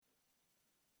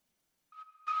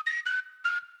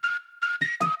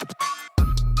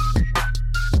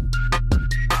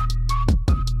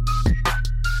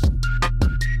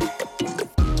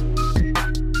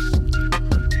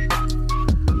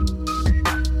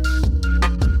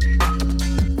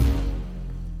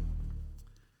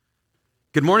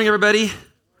Good morning, everybody.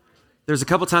 There's a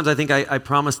couple times I think I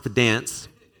promised to dance,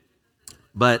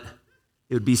 but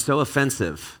it would be so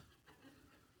offensive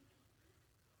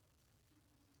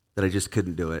that I just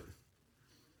couldn't do it.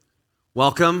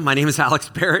 Welcome. My name is Alex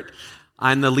Barrett.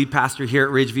 I'm the lead pastor here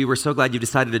at Ridgeview. We're so glad you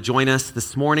decided to join us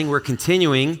this morning. We're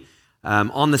continuing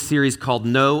on the series called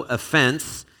No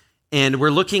Offense, and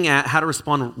we're looking at how to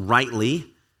respond rightly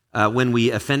when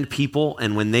we offend people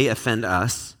and when they offend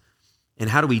us. And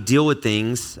how do we deal with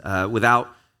things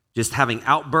without just having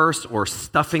outbursts or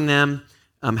stuffing them?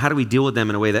 How do we deal with them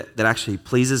in a way that actually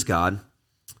pleases God,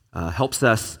 helps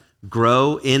us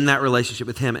grow in that relationship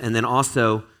with Him, and then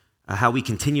also how we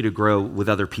continue to grow with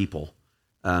other people.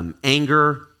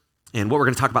 Anger and what we're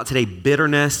going to talk about today,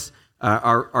 bitterness,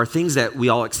 are things that we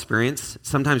all experience.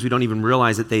 Sometimes we don't even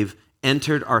realize that they've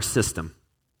entered our system.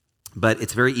 But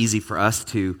it's very easy for us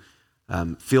to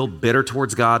feel bitter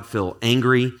towards God, feel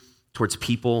angry towards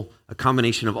people, a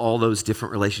combination of all those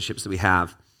different relationships that we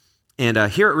have. And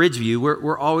here at Ridgeview,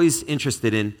 we're always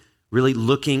interested in really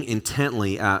looking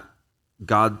intently at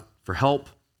God for help,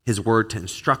 His Word to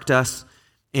instruct us.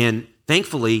 And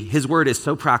thankfully, His Word is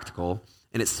so practical,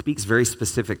 and it speaks very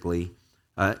specifically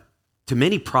to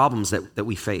many problems that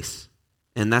we face.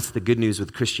 And that's the good news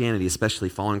with Christianity, especially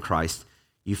following Christ.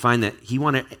 You find that He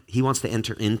wants to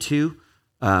enter into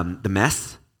the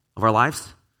mess of our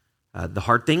lives, the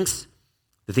hard things,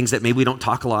 the things that maybe we don't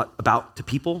talk a lot about to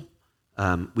people.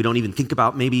 We don't even think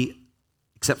about maybe,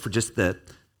 except for just the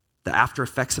after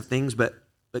effects of things. But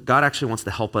God actually wants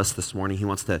to help us this morning. He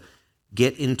wants to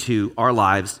get into our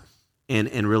lives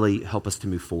and really help us to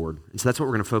move forward. And so that's what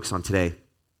we're going to focus on today.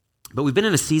 But we've been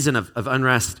in a season of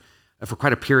unrest for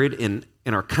quite a period in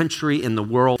our country, in the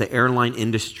world, the airline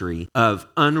industry, of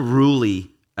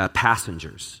unruly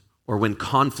passengers, or when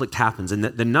conflict happens. And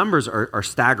the numbers are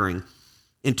staggering.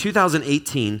 In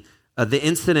 2018, the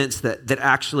incidents that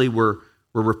actually were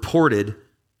reported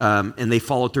and they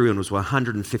followed through and was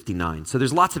 159. So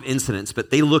there's lots of incidents, but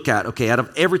they look at, okay, out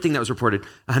of everything that was reported,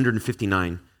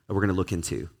 159 we're going to look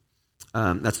into.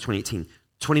 That's 2018.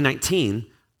 2019,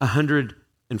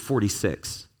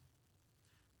 146.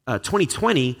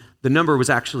 2020, the number was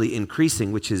actually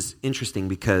increasing, which is interesting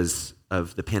because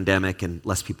of the pandemic and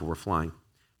less people were flying.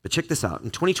 But check this out. In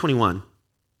 2021,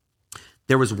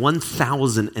 there was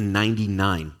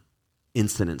 1,099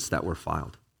 incidents that were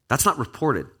filed. That's not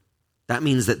reported. That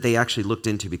means that they actually looked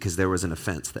into because there was an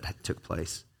offense that took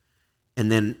place.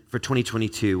 And then for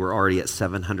 2022, we're already at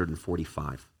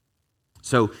 745.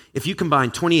 So if you combine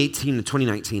 2018 and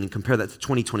 2019 and compare that to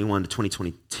 2021 to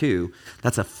 2022,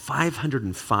 that's a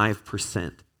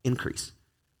 505% increase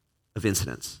of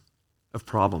incidents, of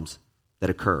problems that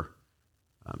occur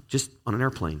just on an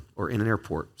airplane or in an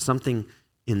airport, something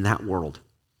in that world.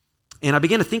 And I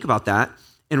began to think about that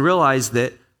and realize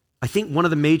that I think one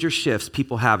of the major shifts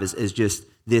people have is just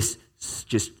this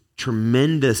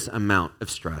tremendous amount of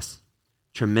stress,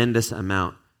 tremendous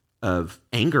amount of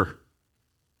anger,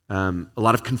 a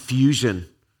lot of confusion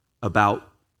about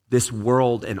this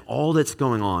world and all that's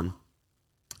going on,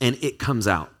 and it comes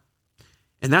out.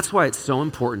 And that's why it's so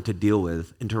important to deal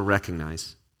with and to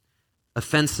recognize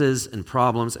offenses and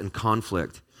problems and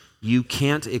conflict you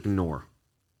can't ignore.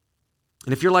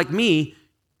 And if you're like me,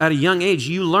 at a young age,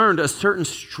 you learned a certain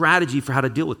strategy for how to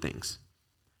deal with things.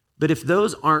 But if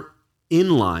those aren't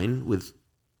in line with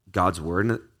God's word,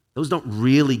 and those don't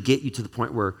really get you to the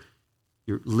point where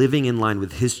you're living in line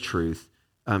with His truth,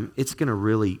 it's going to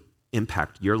really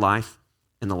impact your life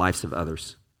and the lives of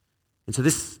others. And so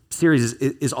this series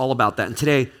is all about that. And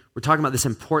today, we're talking about this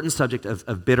important subject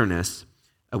of bitterness,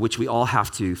 which we all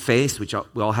have to face, which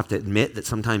we all have to admit that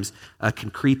sometimes can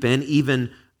creep in,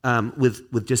 even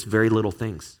with just very little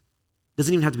things. It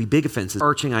doesn't even have to be big offenses. The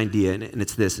arching idea, and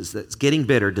it's this, is that getting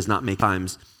bitter does not make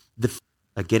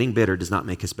getting bitter does not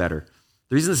make us better.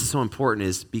 The reason this is so important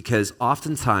is because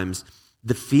oftentimes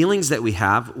the feelings that we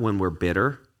have when we're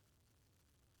bitter,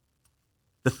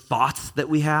 the thoughts that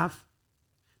we have,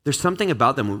 there's something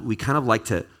about them we kind of like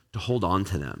to hold on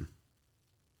to them.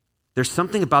 There's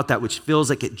something about that which feels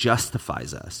like it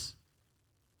justifies us.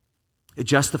 It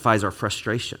justifies our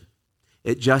frustration.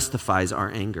 It justifies our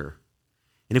anger.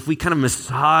 And if we kind of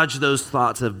massage those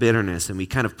thoughts of bitterness and we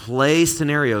kind of play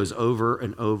scenarios over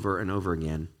and over and over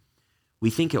again, we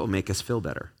think it will make us feel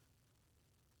better.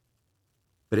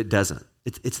 But it doesn't.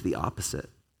 It's the opposite.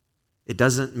 It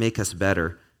doesn't make us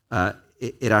better.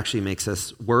 It actually makes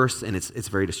us worse, and it's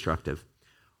very destructive.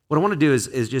 What I want to do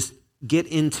is just get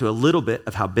into a little bit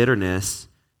of how bitterness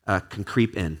can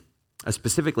creep in.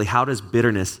 Specifically, how does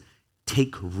bitterness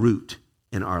take root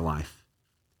in our life?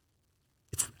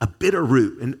 a bitter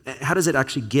root, and how does it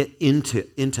actually get into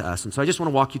us? And so I just want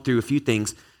to walk you through a few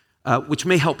things which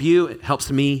may help you, it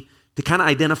helps me to kind of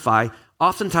identify.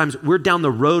 Oftentimes we're down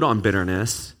the road on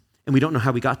bitterness and we don't know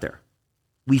how we got there.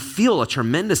 We feel a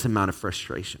tremendous amount of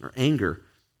frustration or anger,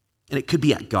 and it could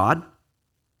be at God.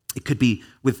 It could be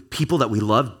with people that we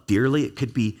love dearly. It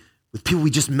could be with people we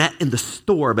just met in the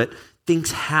store, but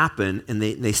things happen and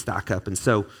they stack up. And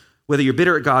so whether you're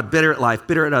bitter at God, bitter at life,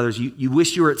 bitter at others, you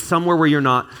wish you were at somewhere where you're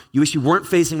not, you wish you weren't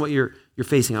facing what you're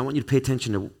facing, I want you to pay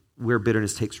attention to where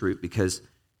bitterness takes root, because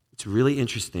it's really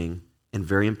interesting and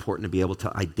very important to be able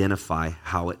to identify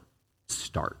how it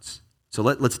starts. So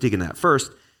let's dig into that.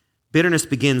 First, bitterness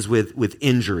begins with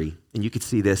injury, and you could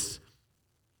see this.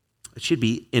 It should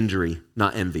be injury,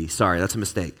 not envy. Sorry, that's a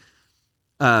mistake.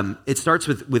 It starts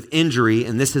with injury,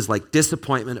 and this is like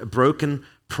disappointment, a broken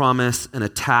promise, an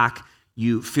attack.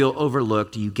 You feel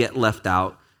overlooked, you get left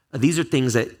out. These are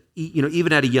things that,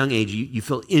 even at a young age, you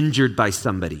feel injured by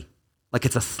somebody, like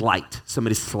it's a slight.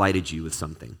 Somebody slighted you with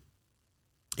something.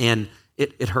 And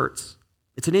it hurts.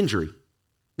 It's an injury.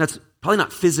 That's probably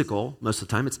not physical most of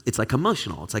the time. It's like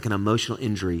emotional. It's like an emotional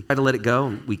injury. Try to let it go,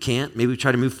 and we can't. Maybe we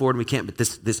try to move forward and we can't, but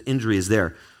this injury is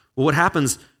there. Well, what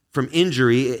happens from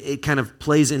injury, it kind of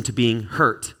plays into being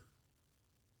hurt.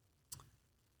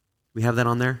 We have that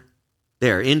on there?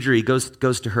 There, injury goes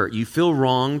to hurt. You feel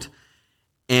wronged,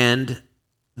 and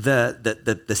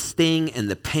the sting and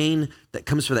the pain that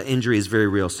comes from that injury is very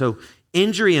real. So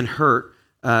injury and hurt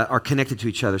are connected to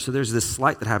each other. So there's this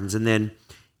slight that happens, and then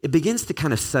it begins to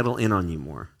kind of settle in on you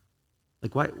more.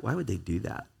 Like, why would they do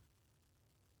that?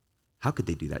 How could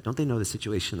they do that? Don't they know the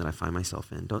situation that I find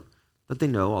myself in? Don't they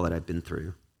know all that I've been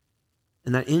through?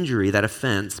 And that injury, that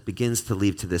offense, begins to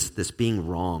lead to this being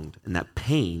wronged, and that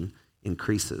pain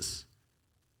increases.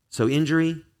 So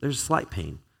injury, there's slight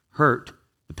pain. Hurt,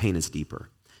 the pain is deeper.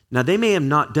 Now, they may have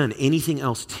not done anything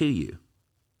else to you,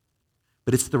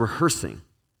 but it's the rehearsing.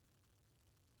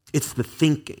 It's the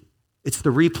thinking. It's the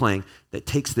replaying that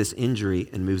takes this injury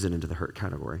and moves it into the hurt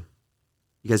category.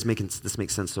 You guys this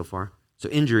makes sense so far? So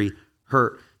injury,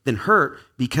 hurt. Then hurt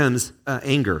becomes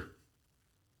anger.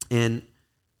 And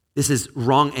this is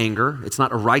wrong anger. It's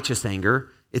not a righteous anger.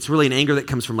 It's really an anger that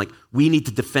comes from we need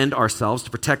to defend ourselves, to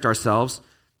protect ourselves.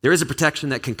 There is a protection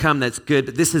that can come that's good,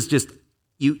 but this is just,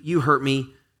 you hurt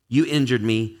me, you injured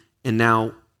me, and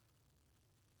now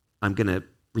I'm going to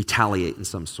retaliate in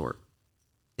some sort.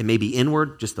 It may be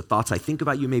inward, just the thoughts I think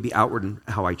about you, may be outward in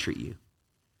how I treat you.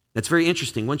 That's very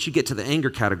interesting. Once you get to the anger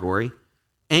category,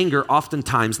 anger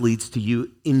oftentimes leads to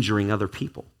you injuring other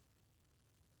people.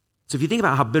 So if you think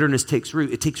about how bitterness takes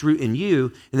root, it takes root in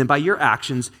you, and then by your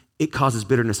actions, it causes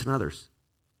bitterness in others.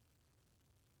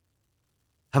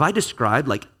 Have I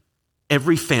described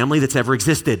every family that's ever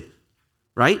existed,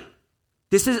 right?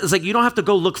 It's like you don't have to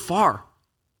go look far.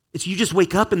 It's you just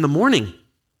wake up in the morning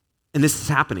and this is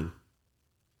happening.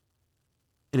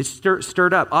 And it's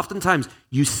stirred up. Oftentimes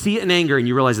you see it in anger and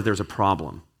you realize that there's a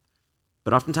problem.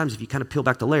 But oftentimes if you kind of peel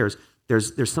back the layers,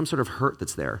 there's some sort of hurt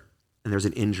that's there and there's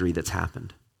an injury that's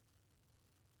happened.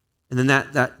 And then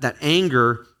that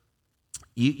anger,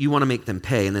 you want to make them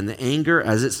pay. And then the anger,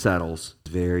 as it settles,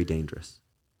 is very dangerous.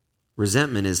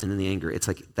 Resentment isn't in the anger. It's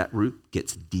like that root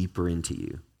gets deeper into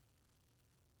you.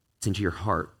 It's into your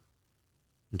heart,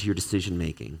 into your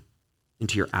decision-making,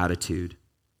 into your attitude,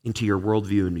 into your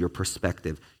worldview and your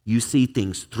perspective. You see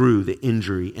things through the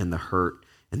injury and the hurt,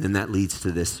 and then that leads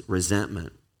to this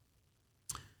resentment.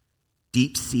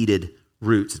 Deep-seated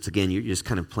roots. It's again, you're just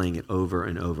kind of playing it over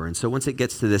and over. And so once it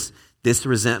gets to this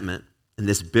resentment and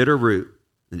this bitter root,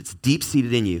 and it's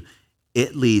deep-seated in you,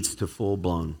 it leads to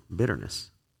full-blown bitterness.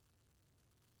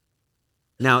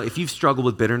 Now, if you've struggled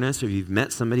with bitterness or you've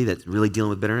met somebody that's really dealing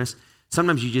with bitterness,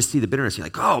 sometimes you just see the bitterness. You're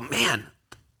like, oh man,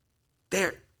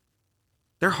 they're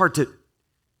hard to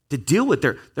deal with.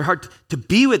 They're hard to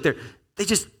be with. They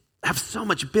just have so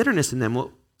much bitterness in them.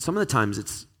 Well, some of the times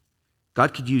it's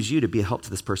God could use you to be a help to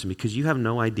this person because you have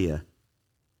no idea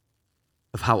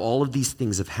of how all of these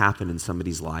things have happened in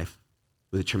somebody's life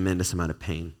with a tremendous amount of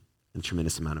pain and a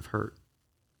tremendous amount of hurt.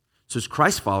 So as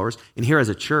Christ followers, and here as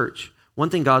a church, one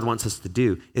thing God wants us to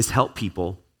do is help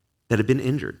people that have been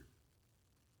injured,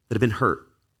 that have been hurt.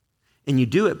 And you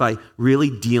do it by really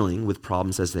dealing with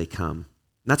problems as they come.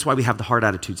 And that's why we have the hard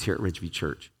attitudes here at Ridgeview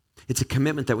Church. It's a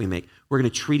commitment that we make. We're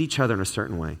going to treat each other in a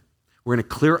certain way. We're going to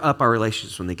clear up our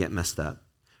relationships when they get messed up.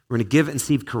 We're going to give and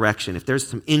receive correction. If there's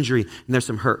some injury and there's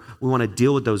some hurt, we want to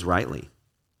deal with those rightly.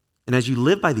 And as you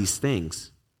live by these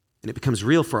things, and it becomes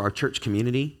real for our church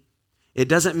community, it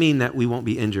doesn't mean that we won't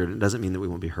be injured. It doesn't mean that we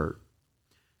won't be hurt.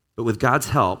 But with God's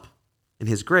help and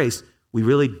his grace, we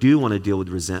really do want to deal with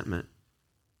resentment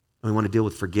And we want to deal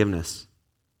with forgiveness.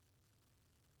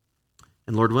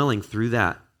 And Lord willing, through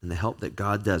that and the help that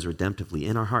God does redemptively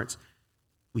in our hearts,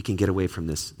 we can get away from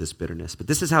this bitterness. But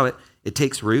this is how it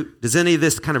takes root. Does any of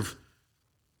this kind of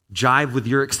jive with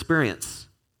your experience?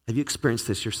 Have you experienced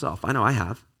this yourself? I know I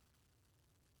have.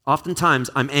 Oftentimes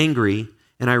I'm angry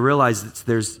and I realize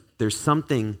that there's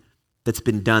something that's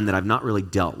been done that I've not really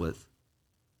dealt with.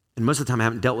 And most of the time I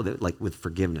haven't dealt with it like with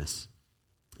forgiveness.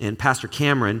 And Pastor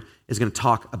Cameron is going to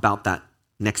talk about that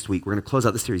next week. We're going to close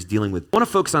out the series dealing with. I want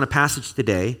to focus on a passage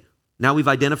today. Now we've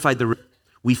identified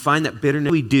we find that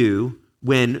bitterness we do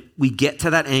when we get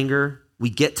to that anger, we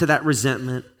get to that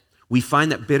resentment, we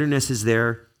find that bitterness is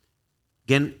there.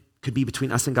 Again, it could be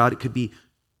between us and God. It could be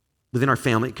within our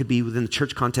family. It could be within the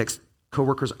church context,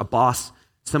 coworkers, a boss,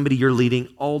 somebody you're leading,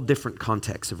 all different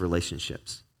contexts of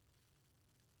relationships.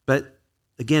 But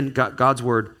again, God's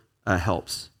word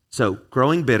helps. So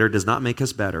growing bitter does not make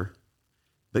us better,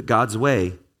 but God's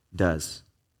way does,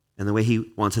 and the way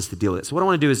he wants us to deal with it. So what I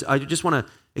want to do is I just want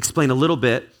to explain a little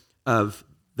bit of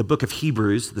the book of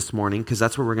Hebrews this morning, because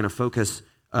that's where we're going to focus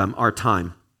our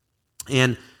time.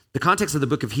 And the context of the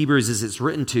book of Hebrews is it's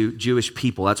written to Jewish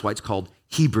people. That's why it's called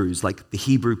Hebrews, like the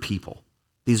Hebrew people.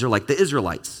 These are like the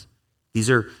Israelites. These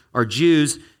are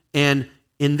Jews. And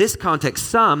in this context,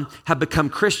 some have become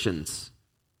Christians.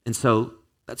 And so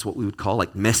that's what we would call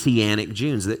like Messianic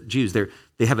Jews.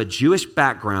 They have a Jewish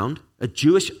background, a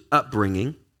Jewish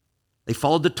upbringing. They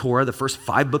followed the Torah, the first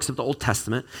 5 books of the Old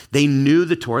Testament. They knew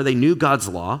the Torah. They knew God's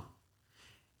law.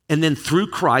 And then through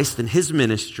Christ and his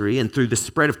ministry and through the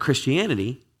spread of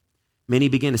Christianity, many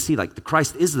began to see like the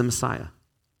Christ is the Messiah.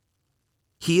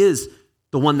 He is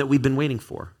the one that we've been waiting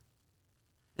for.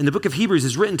 And the book of Hebrews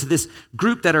is written to this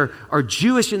group that are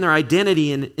Jewish in their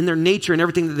identity and in their nature and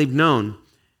everything that they've known.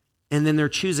 And then they're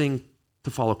choosing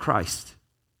to follow Christ.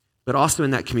 But also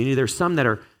in that community, there's some that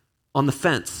are on the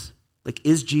fence. Like,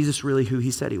 is Jesus really who he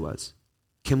said he was?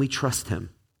 Can we trust him?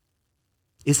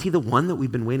 Is he the one that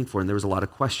we've been waiting for? And there was a lot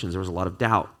of questions. There was a lot of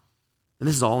doubt. And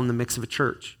this is all in the mix of a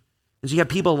church. And so you have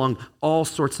people along all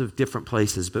sorts of different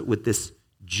places, but with this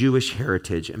Jewish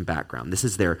heritage and background. This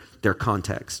is their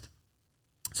context.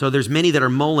 So there's many that are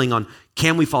mulling on,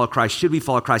 can we follow Christ? Should we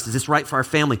follow Christ? Is this right for our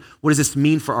family? What does this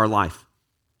mean for our life?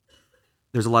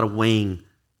 There's a lot of weighing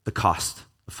the cost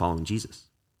of following Jesus.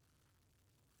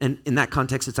 And in that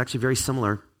context, it's actually very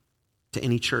similar to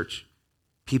any church.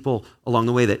 People along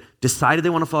the way that decided they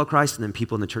want to follow Christ, and then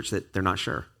people in the church that they're not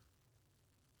sure.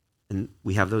 And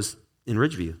we have those in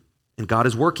Ridgeview. And God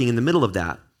is working in the middle of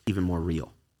that, even more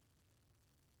real.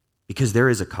 Because there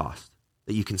is a cost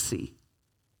that you can see.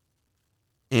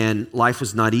 And life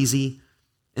was not easy.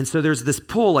 And so there's this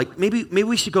pull, like maybe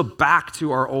we should go back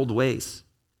to our old ways.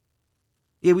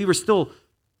 Yeah, we were still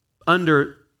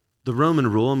under the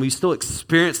Roman rule, and we still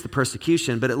experienced the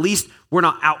persecution, but at least we're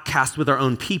not outcast with our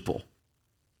own people.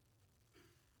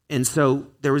 And so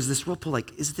there was this real pull,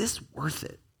 like, is this worth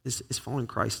it? Is following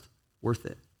Christ worth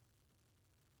it?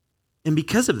 And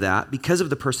because of that, because of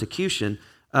the persecution,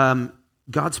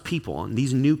 God's people and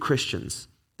these new Christians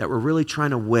that were really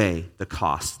trying to weigh the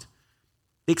cost,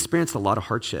 they experienced a lot of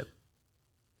hardship.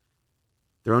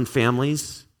 Their own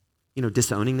families,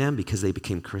 disowning them because they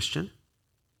became Christian.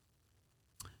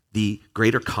 The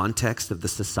greater context of the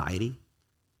society,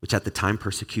 which at the time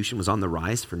persecution was on the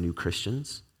rise for new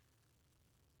Christians.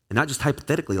 And not just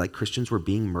hypothetically, like Christians were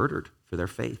being murdered for their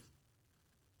faith.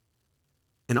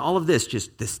 And all of this,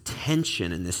 just this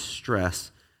tension and this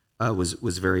stress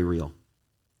was very real.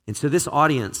 And so this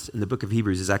audience in the book of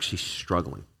Hebrews is actually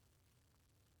struggling.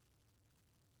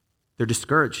 They're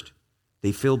discouraged.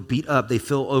 They feel beat up. They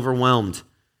feel overwhelmed.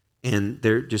 And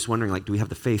they're just wondering, like, do we have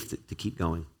the faith to keep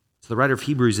going? So the writer of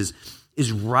Hebrews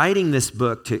is writing this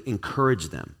book to encourage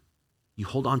them. You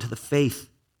hold on to the faith.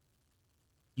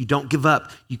 You don't give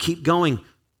up. You keep going.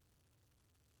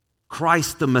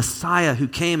 Christ, the Messiah who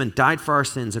came and died for our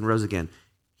sins and rose again,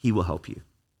 he will help you.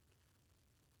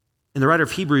 And the writer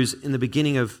of Hebrews, in the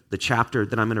beginning of the chapter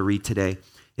that I'm going to read today,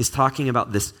 is talking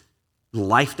about this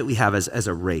life that we have as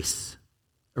a race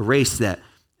that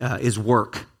is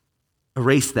work, a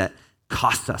race that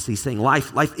costs us. He's saying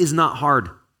life is not hard.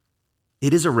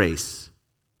 It is a race,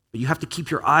 but you have to keep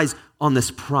your eyes on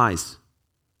this prize,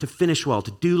 to finish well,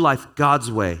 to do life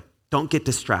God's way. Don't get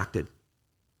distracted,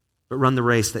 but run the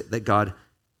race that God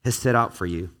has set out for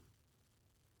you.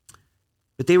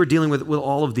 But they were dealing with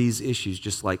all of these issues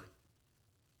just like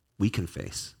we can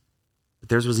face. But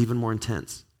theirs was even more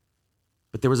intense.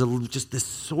 But there was just this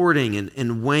sorting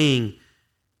and weighing.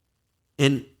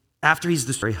 And after he's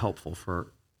very helpful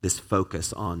for this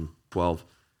focus on verses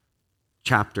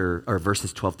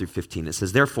 12 through 15. It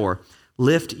says, therefore,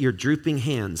 Lift your drooping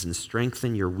hands and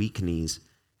strengthen your weak knees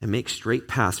and make straight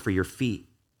paths for your feet,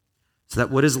 so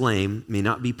that what is lame may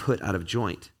not be put out of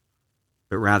joint,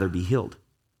 but rather be healed.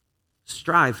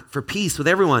 Strive for peace with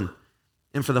everyone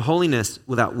and for the holiness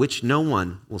without which no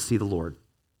one will see the Lord.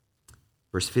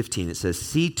 Verse 15, it says,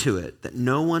 see to it that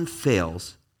no one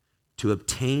fails to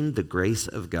obtain the grace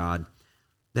of God,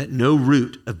 that no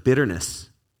root of bitterness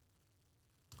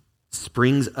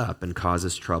springs up and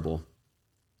causes trouble,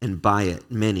 and by it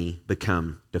many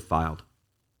become defiled.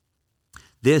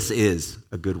 This is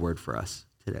a good word for us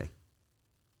today.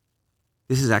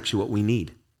 This is actually what we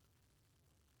need.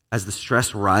 As the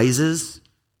stress rises,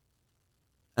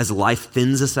 as life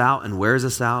thins us out and wears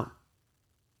us out,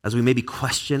 as we maybe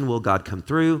question, will God come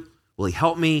through? Will he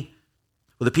help me?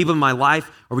 Will the people in my life,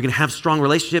 are we going to have strong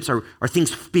relationships? Are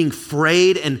things being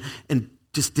frayed and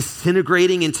just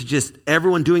disintegrating into just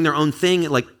everyone doing their own thing?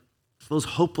 It like feels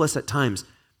hopeless at times.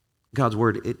 God's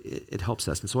word, it helps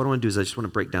us. And so what I want to do is I just want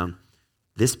to break down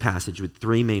this passage with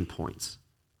three main points.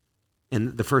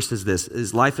 And the first is this,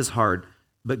 is life is hard,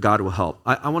 but God will help.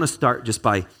 I want to start just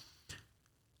by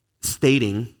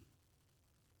stating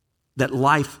that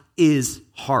life is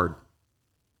hard.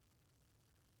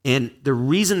 And the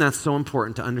reason that's so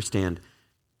important to understand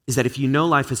is that if you know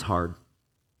life is hard,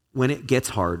 when it gets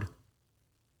hard,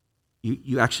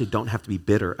 you actually don't have to be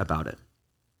bitter about it.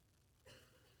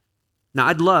 Now,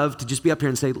 I'd love to just be up here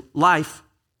and say, life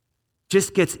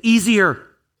just gets easier.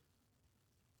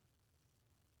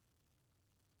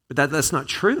 But that's not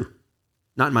true,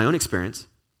 not in my own experience.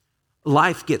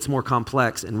 Life gets more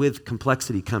complex, and with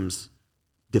complexity comes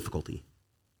difficulty.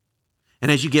 And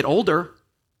as you get older,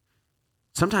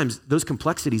 sometimes those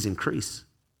complexities increase,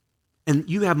 and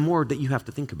you have more that you have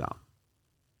to think about.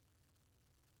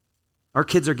 Our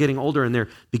kids are getting older, and they're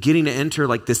beginning to enter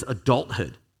like this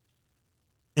adulthood.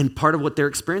 And part of what they're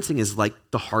experiencing is like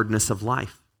the hardness of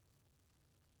life.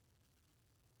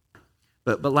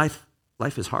 But life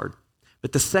is hard.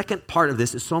 But the second part of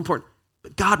this is so important.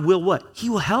 But God will what? He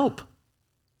will help.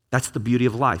 That's the beauty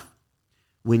of life.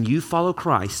 When you follow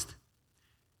Christ,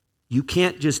 you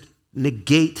can't just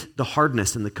negate the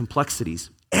hardness and the complexities.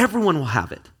 Everyone will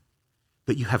have it.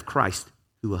 But you have Christ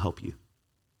who will help you.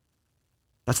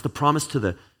 That's the promise to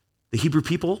the Hebrew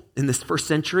people in this first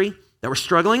century that were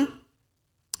struggling,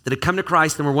 that had come to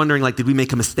Christ and were wondering, like, did we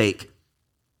make a mistake?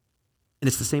 And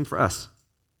it's the same for us.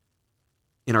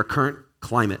 In our current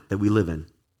climate that we live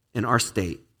in our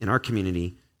state, in our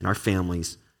community, in our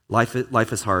families, life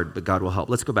is hard, but God will help.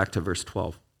 Let's go back to verse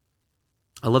 12.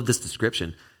 I love this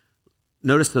description.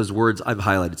 Notice those words I've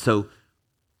highlighted. So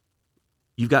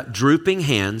you've got drooping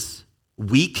hands,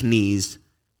 weak knees,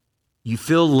 you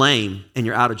feel lame, and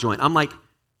you're out of joint. I'm like,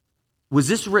 was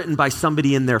this written by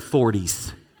somebody in their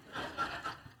 40s?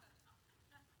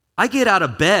 I get out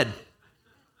of bed,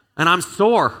 and I'm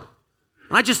sore,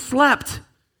 and I just slept.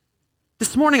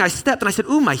 This morning I stepped, and I said,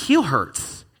 ooh, my heel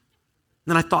hurts.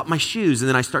 And then I thought my shoes, and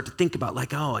then I start to think about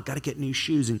like, oh, I got to get new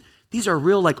shoes. And these are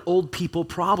real like old people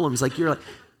problems. Like you're like,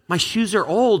 my shoes are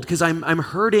old because I'm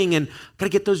hurting and I got to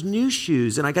get those new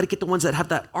shoes. And I got to get the ones that have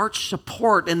that arch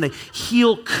support and the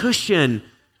heel cushion.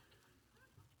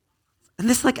 And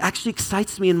this like actually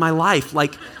excites me in my life.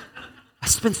 Like I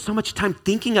spend so much time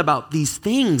thinking about these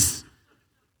things.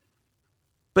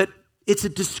 But it's a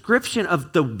description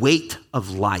of the weight of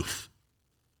life.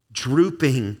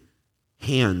 Drooping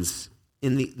hands.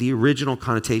 In the original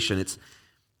connotation,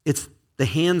 it's the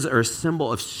hands are a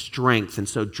symbol of strength. And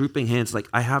so drooping hands, like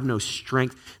I have no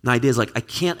strength. And the idea is like, I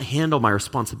can't handle my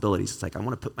responsibilities. It's like, I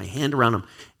want to put my hand around them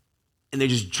and they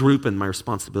just droop in my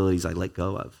responsibilities I let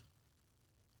go of.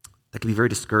 That can be very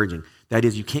discouraging. The idea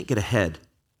is you can't get ahead.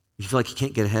 If you feel like you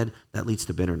can't get ahead, that leads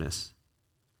to bitterness.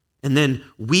 And then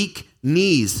weak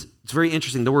knees. It's very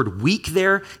interesting. The word weak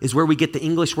there is where we get the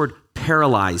English word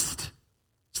paralyzed.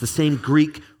 It's the same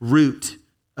Greek root.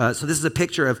 So this is a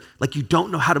picture of like you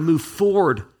don't know how to move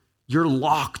forward. You're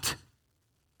locked.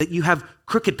 That you have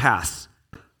crooked paths.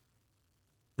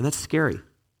 And that's scary.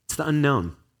 It's the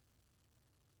unknown.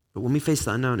 But when we face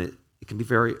the unknown, it can be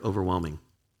very overwhelming.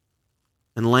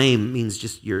 And lame means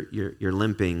just you're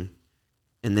limping.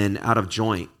 And then out of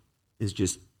joint is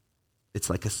just, it's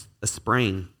like a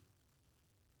sprain.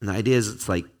 And the idea is it's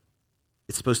like,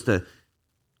 it's supposed to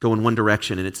go in one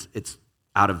direction and it's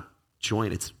out of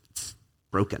joint. It's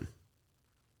broken.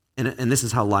 And this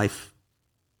is how life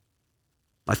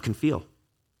can feel.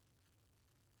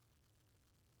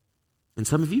 And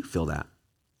some of you feel that.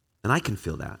 And I can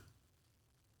feel that.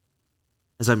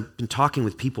 As I've been talking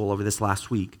with people over this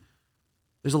last week,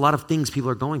 there's a lot of things people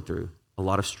are going through. A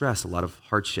lot of stress, a lot of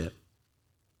hardship.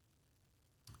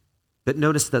 But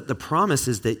notice that the promise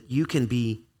is that you can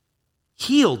be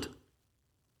healed.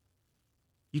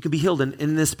 You can be healed. And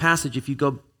in this passage, if you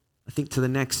go, I think, to the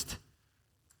next,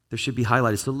 there should be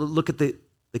highlighted. So look at the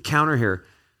counter here.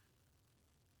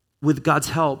 With God's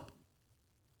help,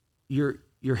 your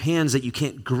hands that you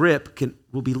can't grip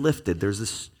will be lifted.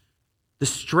 There's the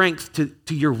strength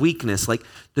to your weakness, like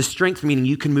the strength meaning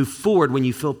you can move forward when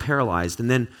you feel paralyzed,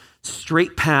 and then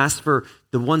straight paths for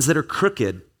the ones that are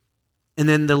crooked, and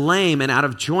then the lame and out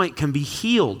of joint can be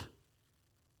healed.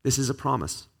 This is a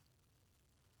promise.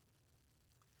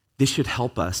 This should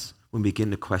help us when we begin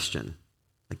to question,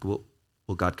 like, will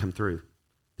God come through?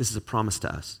 This is a promise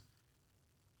to us.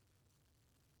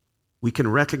 We can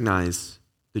recognize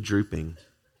the drooping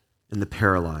and the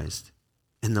paralyzed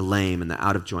and the lame and the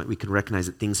out of joint. We can recognize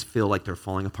that things feel like they're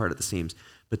falling apart at the seams.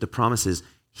 But the promise is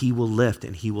he will lift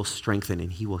and he will strengthen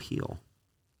and he will heal.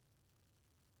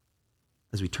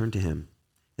 As we turn to him,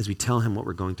 as we tell him what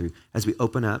we're going through, as we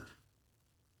open up,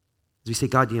 as we say,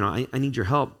 God, I need your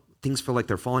help. Things feel like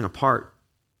they're falling apart.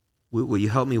 Will you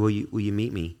help me? Will you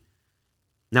meet me?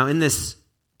 Now in this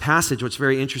passage, what's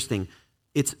very interesting,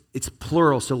 it's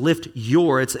plural. So lift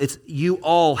your, it's you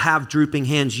all have drooping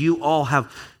hands. You all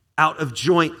have out of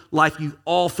joint life. You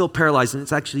all feel paralyzed. And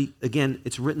it's actually, again,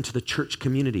 it's written to the church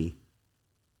community.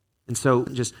 And so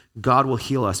just God will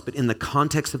heal us. But in the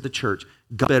context of the church,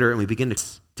 God better, and we begin to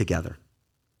together.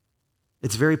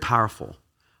 It's very powerful.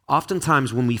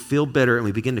 Oftentimes when we feel bitter and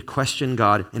we begin to question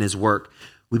God and his work,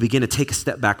 we begin to take a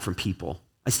step back from people.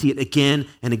 I see it again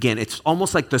and again. It's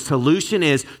almost like the solution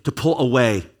is to pull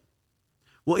away.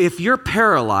 Well, if you're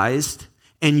paralyzed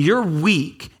and you're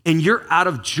weak and you're out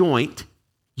of joint,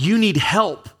 you need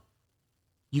help.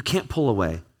 You can't pull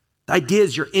away. The idea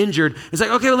is you're injured. It's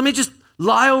like, okay, well, let me just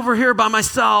lie over here by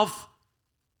myself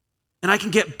and I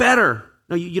can get better.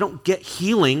 No, you don't get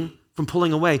healing from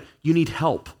pulling away. You need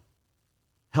help.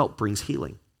 Help brings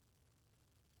healing.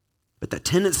 But that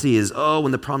tendency is,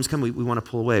 when the problems come, we want to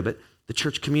pull away. But the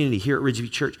church community here at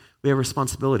Ridgeview Church, we have a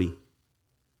responsibility.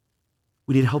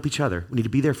 We need to help each other. We need to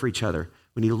be there for each other.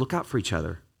 We need to look out for each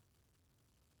other.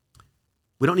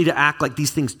 We don't need to act like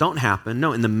these things don't happen.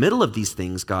 No, in the middle of these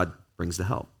things, God brings the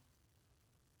help.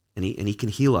 And he can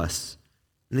heal us.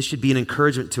 And this should be an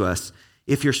encouragement to us.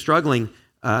 If you're struggling,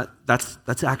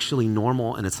 that's actually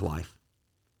normal in its life.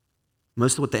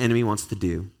 Most of what the enemy wants to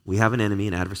do, we have an enemy,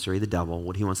 an adversary, the devil.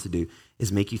 What he wants to do is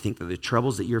make you think that the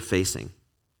troubles that you're facing,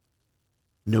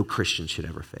 no Christian should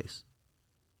ever face.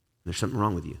 There's something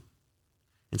wrong with you.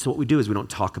 And so what we do is we don't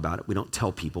talk about it. We don't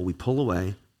tell people. We pull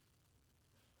away.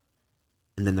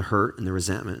 And then the hurt and the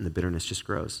resentment and the bitterness just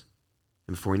grows.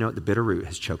 And before we know it, the bitter root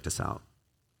has choked us out.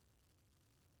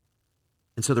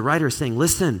 And so the writer is saying,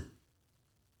 listen,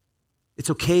 it's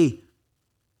okay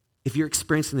if you're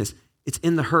experiencing this. It's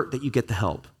in the hurt that you get the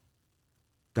help.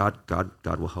 God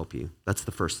will help you. That's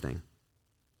the first thing.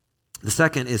 The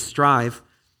second is strive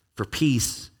for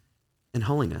peace and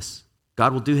holiness.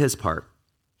 God will do his part.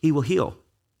 He will heal.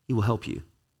 He will help you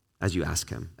as you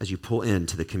ask him, as you pull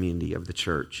into the community of the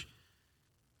church.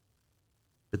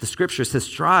 But the scripture says,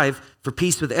 strive for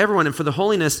peace with everyone and for the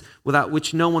holiness without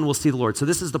which no one will see the Lord. So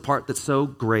this is the part that's so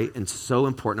great and so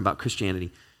important about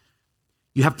Christianity.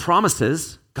 You have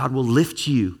promises. God will lift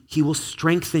you. He will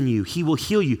strengthen you. He will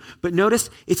heal you. But notice,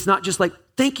 it's not just like,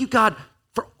 thank you, God,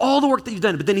 for all the work that you've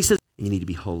done. But then he says, you need to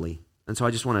be holy. And so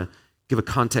I just want to give a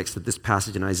context of this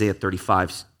passage in Isaiah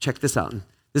 35. Check this out. And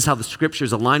this is how the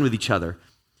scriptures align with each other.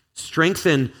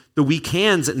 Strengthen the weak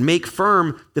hands and make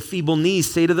firm the feeble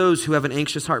knees. Say to those who have an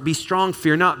anxious heart, be strong,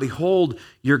 fear not. Behold,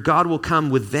 your God will come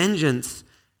with vengeance.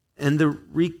 And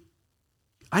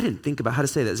I didn't think about how to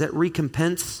say that. Is that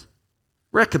recompense?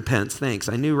 Recompense, thanks.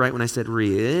 I knew right when I said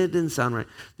it didn't sound right.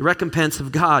 The recompense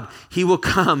of God, he will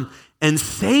come and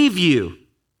save you.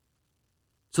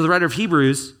 So the writer of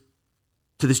Hebrews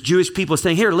to this Jewish people is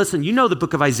saying, here, listen, you know the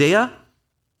book of Isaiah?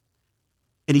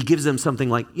 And he gives them something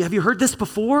like, have you heard this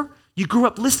before? You grew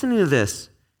up listening to this.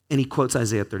 And he quotes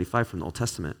Isaiah 35 from the Old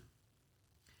Testament.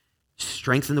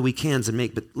 Strengthen the weak hands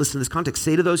and but listen to this context.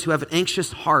 Say to those who have an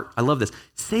anxious heart, I love this.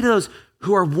 Say to those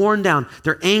who are worn down,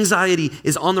 their anxiety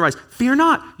is on the rise. Fear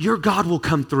not, your God will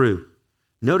come through.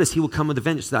 Notice he will come with a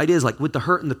vengeance. The idea is like with the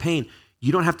hurt and the pain,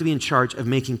 you don't have to be in charge of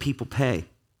making people pay.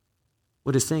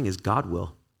 What it's saying is God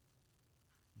will.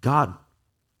 God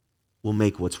will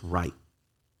make what's right.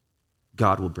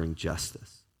 God will bring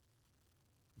justice.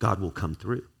 God will come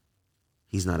through.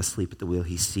 He's not asleep at the wheel.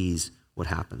 He sees what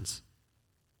happens.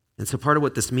 And so part of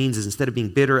what this means is instead of being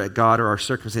bitter at God or our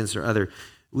circumstances or other,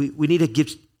 we need to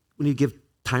give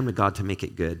time to God to make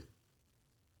it good.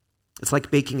 It's like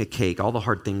baking a cake. All the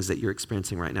hard things that you're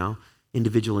experiencing right now,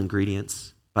 individual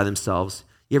ingredients by themselves.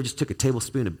 You ever just took a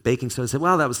tablespoon of baking soda and said,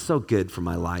 wow, that was so good for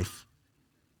my life.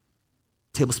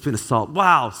 Tablespoon of salt,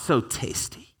 wow, so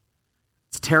tasty.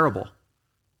 It's terrible.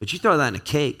 But you throw that in a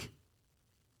cake,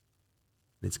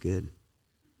 and it's good. And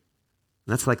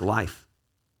that's like life.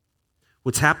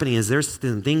 What's happening is there's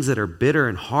things that are bitter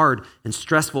and hard and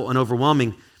stressful and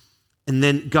overwhelming, and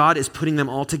then God is putting them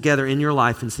all together in your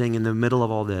life and saying, in the middle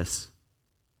of all this,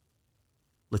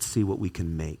 let's see what we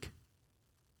can make.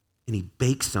 And he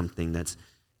bakes something that's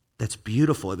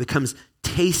beautiful. It becomes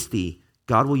tasty.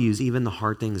 God will use even the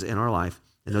hard things in our life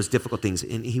and those difficult things,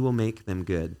 and he will make them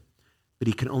good. But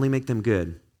he can only make them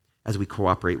good as we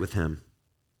cooperate with him,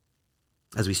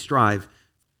 as we strive.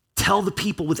 Tell the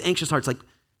people with anxious hearts, like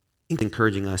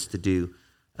encouraging us to do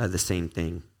the same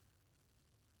thing.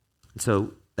 And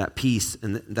so that peace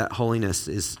and that holiness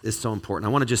is so important.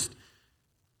 I want to just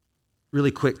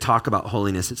really quick talk about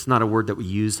holiness. It's not a word that we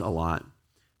use a lot.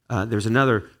 There's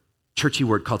another churchy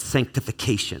word called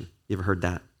sanctification. You ever heard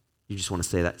that? You just want to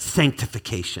say that.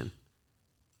 Sanctification.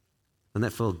 Doesn't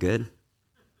that feel good?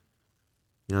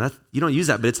 You know, you don't use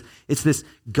that, but it's this,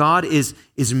 God is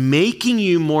making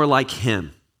you more like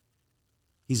him.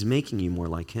 He's making you more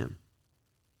like him.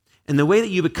 And the way that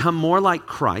you become more like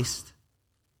Christ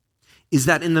is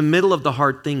that in the middle of the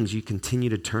hard things, you continue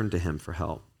to turn to him for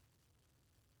help.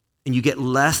 And you get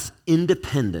less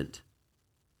independent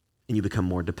and you become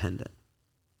more dependent.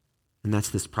 And that's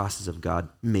this process of God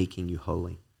making you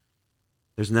holy.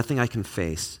 There's nothing I can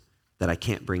face that I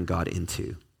can't bring God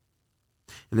into.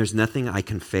 And there's nothing I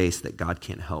can face that God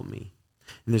can't help me.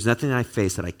 And there's nothing I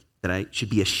face that I should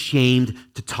be ashamed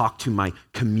to talk to my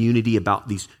community about,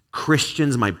 these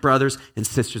Christians, my brothers and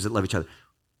sisters that love each other.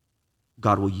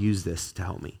 God will use this to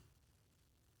help me.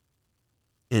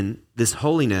 And this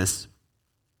holiness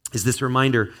is this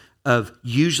reminder of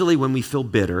usually when we feel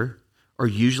bitter or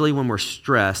usually when we're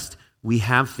stressed, we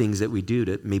have things that we do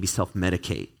to maybe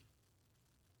self-medicate.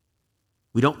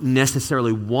 We don't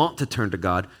necessarily want to turn to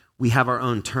God. We have our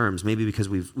own terms, maybe because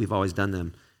we've always done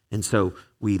them. And so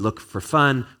we look for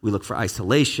fun, we look for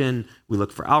isolation, we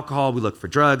look for alcohol, we look for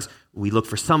drugs, we look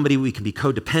for somebody we can be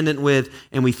codependent with,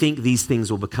 and we think these things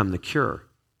will become the cure.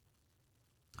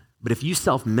 But if you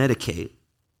self-medicate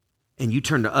and you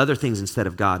turn to other things instead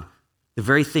of God, the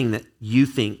very thing that you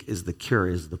think is the cure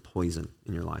is the poison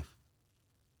in your life.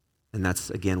 And that's,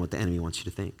 again, what the enemy wants you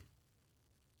to think.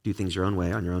 Do things your own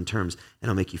way, on your own terms, and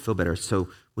it'll make you feel better. So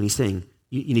when he's saying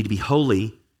you need to be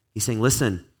holy, he's saying,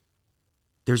 listen,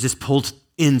 there's this pull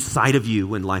inside of you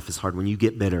when life is hard. When you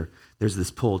get bitter, there's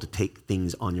this pull to take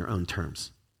things on your own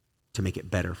terms, to make it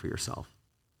better for yourself.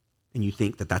 And you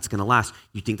think that that's going to last.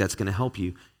 You think that's going to help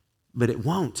you, but it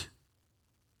won't.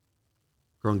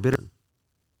 Growing bitter.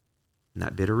 And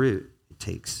that bitter root,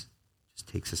 just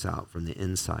takes us out from the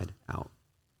inside out.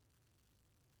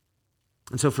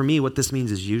 And so for me, what this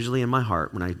means is usually in my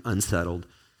heart, when I'm unsettled,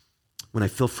 when I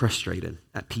feel frustrated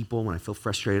at people, when I feel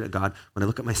frustrated at God, when I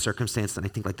look at my circumstance and I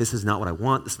think like, this is not what I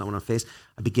want, this is not what I face,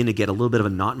 I begin to get a little bit of a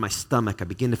knot in my stomach. I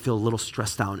begin to feel a little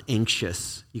stressed out and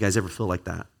anxious. You guys ever feel like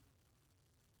that?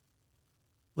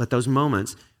 Well, at those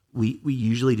moments, we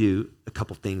usually do a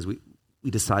couple things. We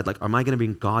decide like, am I going to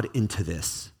bring God into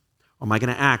this? Or am I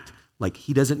going to act like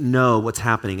he doesn't know what's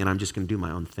happening and I'm just going to do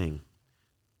my own thing?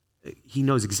 He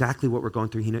knows exactly what we're going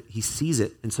through. He sees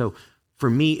it. And so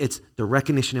for me, it's the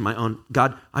recognition in my own,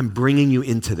 God, I'm bringing you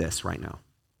into this right now.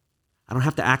 I don't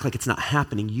have to act like it's not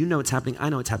happening. You know it's happening. I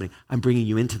know it's happening. I'm bringing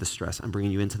you into the stress. I'm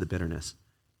bringing you into the bitterness.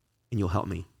 And you'll help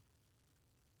me.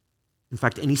 In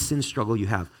fact, any sin struggle you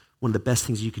have, one of the best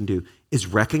things you can do is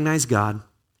recognize God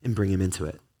and bring him into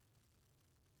it.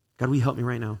 God, will you help me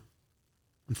right now?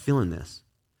 I'm feeling this.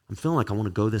 I'm feeling like I want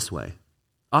to go this way.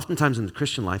 Oftentimes in the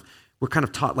Christian life, we're kind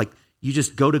of taught like you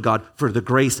just go to God for the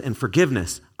grace and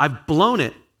forgiveness. I've blown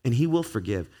it and he will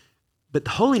forgive. But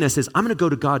holiness is I'm going to go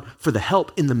to God for the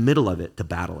help in the middle of it to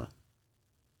battle it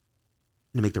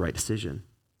and to make the right decision.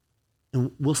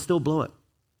 And we'll still blow it.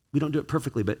 We don't do it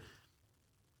perfectly, but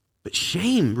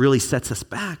shame really sets us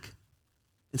back.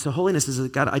 And so holiness is,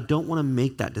 God, I don't want to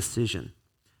make that decision.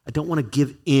 I don't want to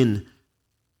give in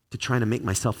to trying to make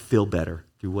myself feel better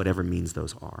through whatever means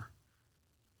those are.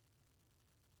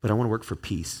 But I want to work for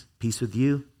peace. Peace with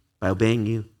you by obeying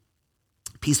you.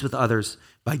 Peace with others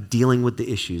by dealing with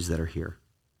the issues that are here.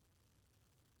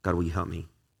 God, will you help me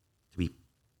to be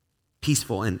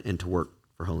peaceful and to work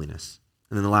for holiness?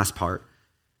 And then the last part,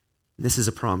 this is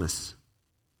a promise.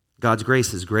 God's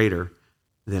grace is greater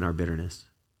than our bitterness.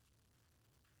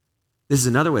 This is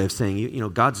another way of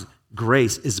saying, God's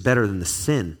grace is better than the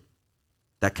sin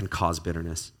that can cause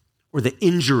bitterness. or the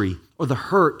injury or the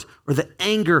hurt or the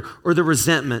anger or the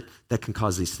resentment that can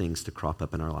cause these things to crop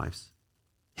up in our lives.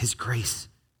 His grace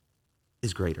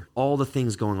is greater. All the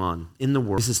things going on in the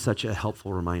world, this is such a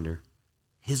helpful reminder.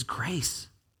 His grace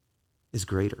is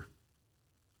greater.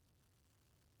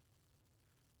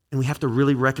 And we have to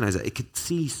really recognize that.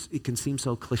 It can seem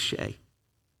so cliche,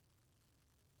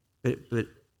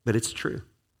 but it's true.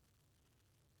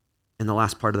 In the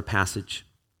last part of the passage,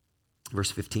 verse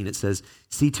 15, it says,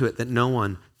 "See to it that no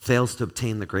one fails to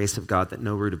obtain the grace of God, that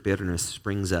no root of bitterness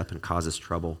springs up and causes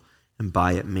trouble, and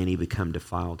by it many become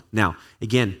defiled." Now,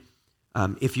 again,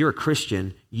 if you're a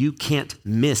Christian, you can't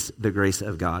miss the grace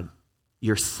of God.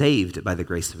 You're saved by the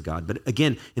grace of God. But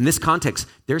again, in this context,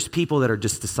 there's people that are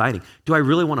just deciding, do I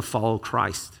really want to follow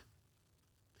Christ?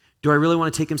 Do I really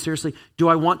want to take him seriously? Do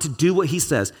I want to do what he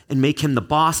says and make him the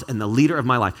boss and the leader of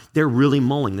my life? They're really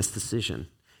mulling this decision.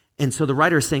 And so the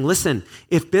writer is saying, listen,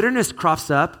 if bitterness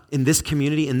crops up in this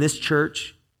community, in this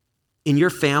church, in your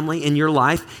family, in your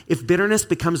life, if bitterness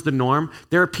becomes the norm,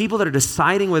 there are people that are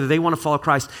deciding whether they want to follow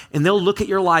Christ, and they'll look at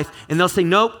your life and they'll say,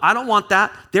 nope, I don't want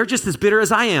that. They're just as bitter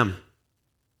as I am.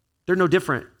 They're no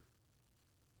different.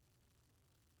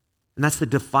 And that's the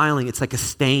defiling. It's like a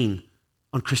stain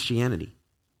on Christianity.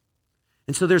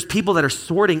 And so there's people that are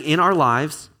sorting in our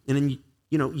lives and in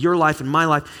your life and my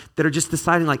life that are just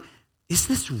deciding like, is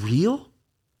this real?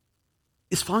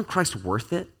 Is following Christ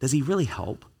worth it? Does he really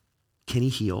help? Can he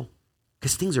heal?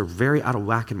 Because things are very out of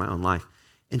whack in my own life.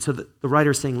 And so the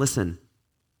writer is saying, listen,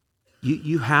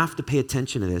 you have to pay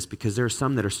attention to this because there are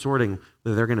some that are sorting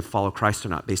whether they're going to follow Christ or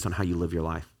not based on how you live your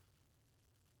life.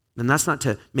 And that's not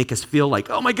to make us feel like,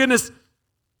 oh my goodness,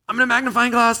 I'm in a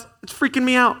magnifying glass. It's freaking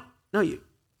me out. No,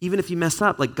 even if you mess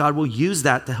up, like God will use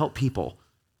that to help people.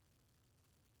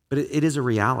 But it is a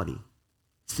reality.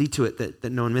 See to it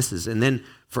that no one misses. And then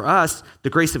for us, the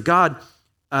grace of God,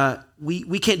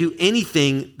 we can't do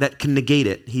anything that can negate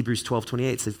it. Hebrews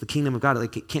 12:28 says the kingdom of God,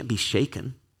 like it can't be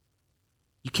shaken.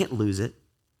 You can't lose it.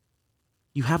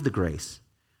 You have the grace.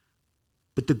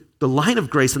 But the line of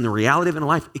grace and the reality of it in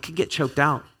life, it can get choked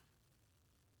out.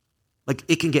 Like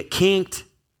it can get kinked,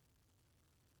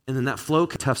 and then that flow,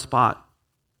 tough spot,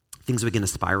 things begin to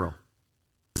spiral.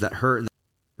 That hurt, and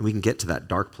we can get to that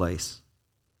dark place.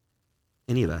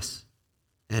 Any of us.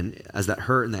 And as that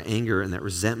hurt and that anger and that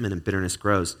resentment and bitterness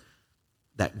grows,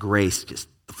 that grace, just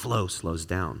the flow slows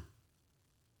down.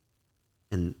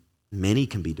 And many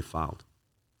can be defiled.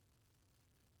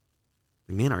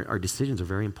 Man, our decisions are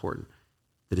very important.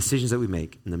 The decisions that we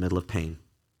make in the middle of pain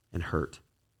and hurt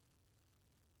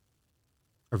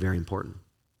are very important,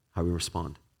 how we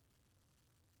respond.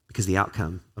 Because the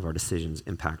outcome of our decisions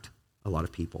impact a lot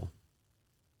of people.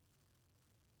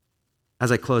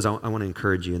 As I close, I want to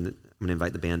encourage you, and I'm going to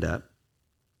invite the band up.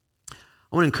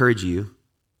 I want to encourage you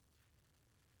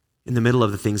in the middle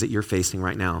of the things that you're facing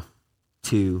right now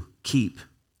to keep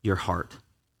your heart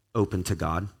open to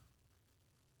God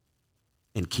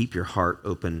and keep your heart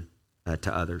open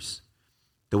to others.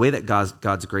 The way that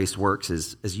God's grace works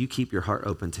is as you keep your heart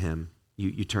open to him,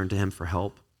 you turn to him for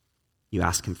help, you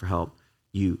ask him for help,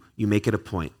 you make it a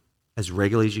point as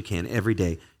regularly as you can every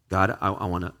day. God, I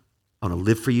want to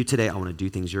live for you today. I want to do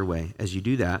things your way. As you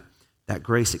do that, that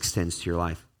grace extends to your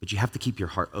life. But you have to keep your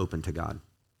heart open to God.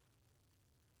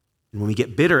 And when we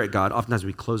get bitter at God, oftentimes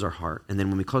we close our heart. And then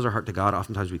when we close our heart to God,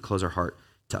 oftentimes we close our heart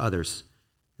to others.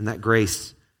 And that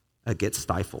grace gets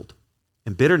stifled.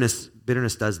 And bitterness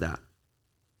does that.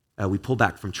 We pull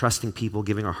back from trusting people,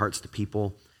 giving our hearts to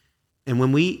people. And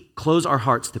when we close our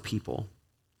hearts to people,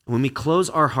 when we close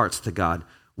our hearts to God,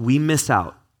 we miss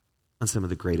out on some of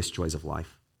the greatest joys of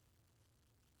life.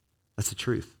 That's the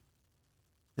truth.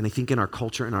 And I think in our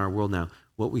culture and our world now,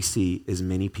 what we see is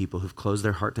many people who've closed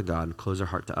their heart to God and closed their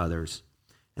heart to others,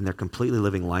 and they're completely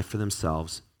living life for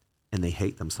themselves, and they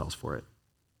hate themselves for it.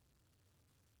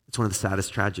 It's one of the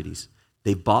saddest tragedies.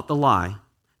 They bought the lie,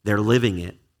 they're living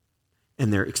it,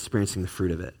 and they're experiencing the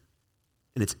fruit of it.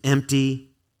 And it's empty,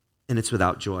 and it's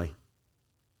without joy.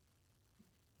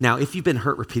 Now, if you've been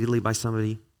hurt repeatedly by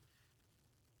somebody,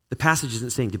 the passage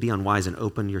isn't saying to be unwise and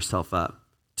open yourself up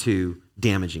to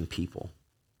damaging people.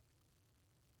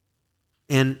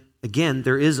 And again,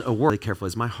 there is a word, be careful,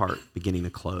 is my heart beginning to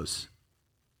close?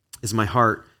 Is my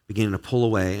heart beginning to pull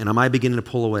away? And am I beginning to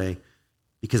pull away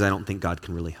because I don't think God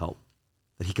can really help,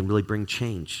 that he can really bring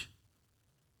change?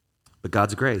 But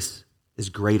God's grace is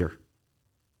greater.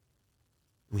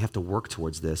 We have to work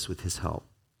towards this with his help.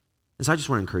 And so I just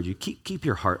want to encourage you, keep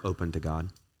your heart open to God.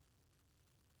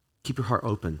 Keep your heart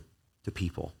open to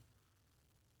people.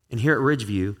 And here at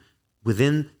Ridgeview,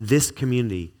 within this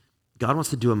community, God wants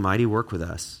to do a mighty work with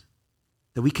us.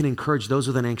 that we can encourage those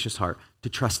with an anxious heart to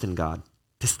trust in God,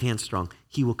 to stand strong.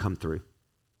 He will come through.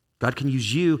 God can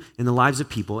use you in the lives of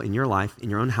people, in your life, in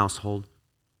your own household,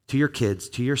 to your kids,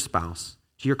 to your spouse,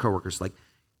 to your coworkers. Like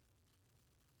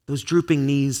those drooping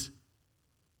knees,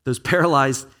 those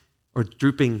paralyzed or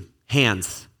drooping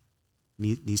hands.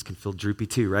 Knees can feel droopy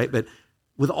too, right? But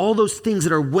with all those things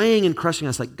that are weighing and crushing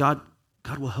us, like God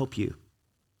will help you.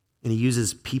 And he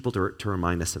uses people to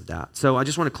remind us of that. So I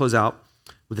just want to close out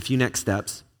with a few next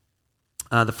steps.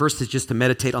 The first is just to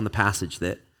meditate on the passage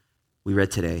that we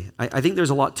read today. I think there's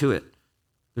a lot to it.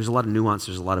 There's a lot of nuance.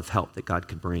 There's a lot of help that God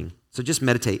could bring. So just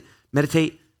meditate.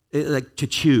 Meditate like to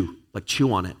chew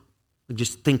on it. Like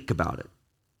just think about it.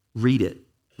 Read it.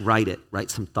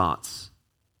 Write some thoughts.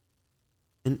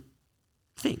 And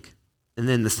think. And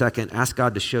then the second, ask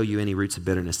God to show you any roots of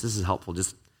bitterness. This is helpful.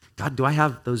 Just, God, do I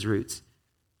have those roots?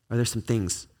 Are there some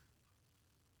things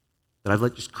that I've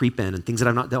let just creep in and things that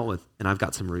I've not dealt with and I've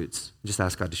got some roots? Just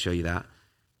ask God to show you that.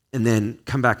 And then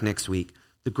come back next week.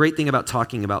 The great thing about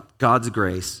talking about God's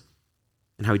grace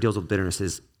and how he deals with bitterness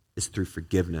is through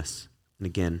forgiveness. And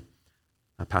again,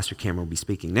 Pastor Cameron will be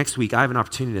speaking. Next week, I have an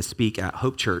opportunity to speak at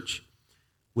Hope Church,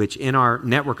 which in our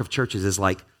network of churches is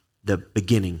like the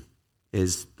beginning,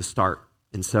 is the start.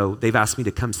 And so they've asked me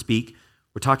to come speak.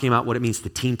 We're talking about what it means to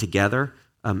team together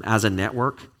as a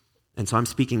network. And so I'm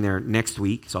speaking there next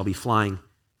week. So I'll be flying.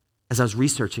 As I was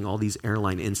researching all these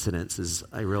airline incidents,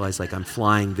 I realized like I'm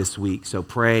flying this week. So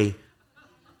pray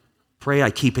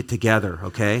I keep it together,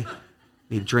 okay? I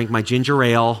need to drink my ginger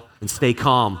ale and stay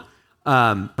calm.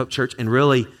 Hope Church, and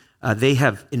really, they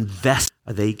have invested.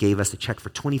 They gave us a check for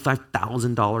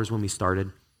 $25,000 when we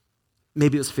started.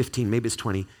 Maybe it was 15, maybe it's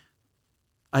 20.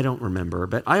 I don't remember,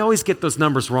 but I always get those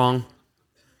numbers wrong.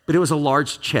 But it was a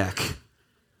large check.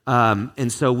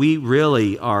 And so we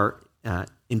really are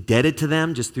indebted to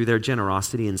them just through their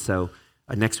generosity. And so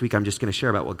next week, I'm just going to share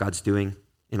about what God's doing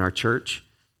in our church.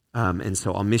 And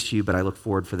so I'll miss you, but I look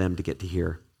forward for them to get to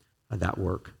hear that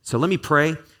work. So let me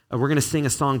pray. We're going to sing a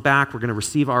song back. We're going to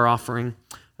receive our offering.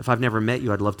 If I've never met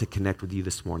you, I'd love to connect with you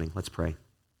this morning. Let's pray.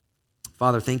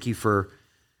 Father, thank you for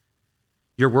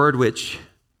your word, which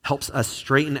helps us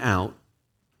straighten out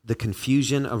the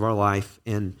confusion of our life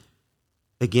and,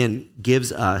 again,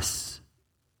 gives us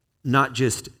not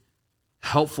just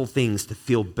helpful things to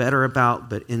feel better about,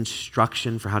 but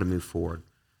instruction for how to move forward.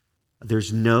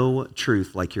 There's no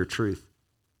truth like your truth.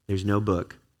 There's no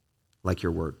book like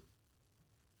your word.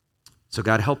 So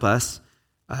God, help us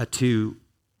to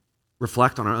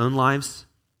reflect on our own lives.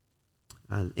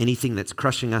 Anything that's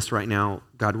crushing us right now,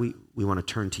 God, we want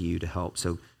to turn to you to help.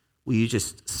 So will you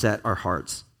just set our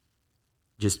hearts,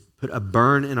 just put a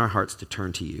burn in our hearts to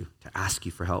turn to you, to ask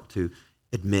you for help, to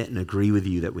admit and agree with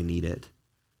you that we need it.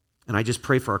 And I just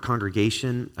pray for our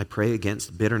congregation. I pray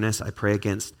against bitterness. I pray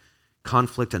against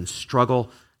conflict and struggle.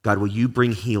 God, will you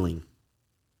bring healing?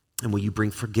 And will you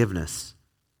bring forgiveness?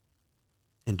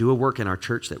 And do a work in our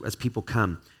church that as people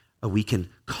come, we can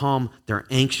calm their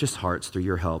anxious hearts through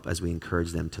your help as we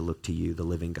encourage them to look to you, the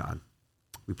living God.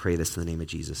 We pray this in the name of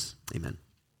Jesus. Amen.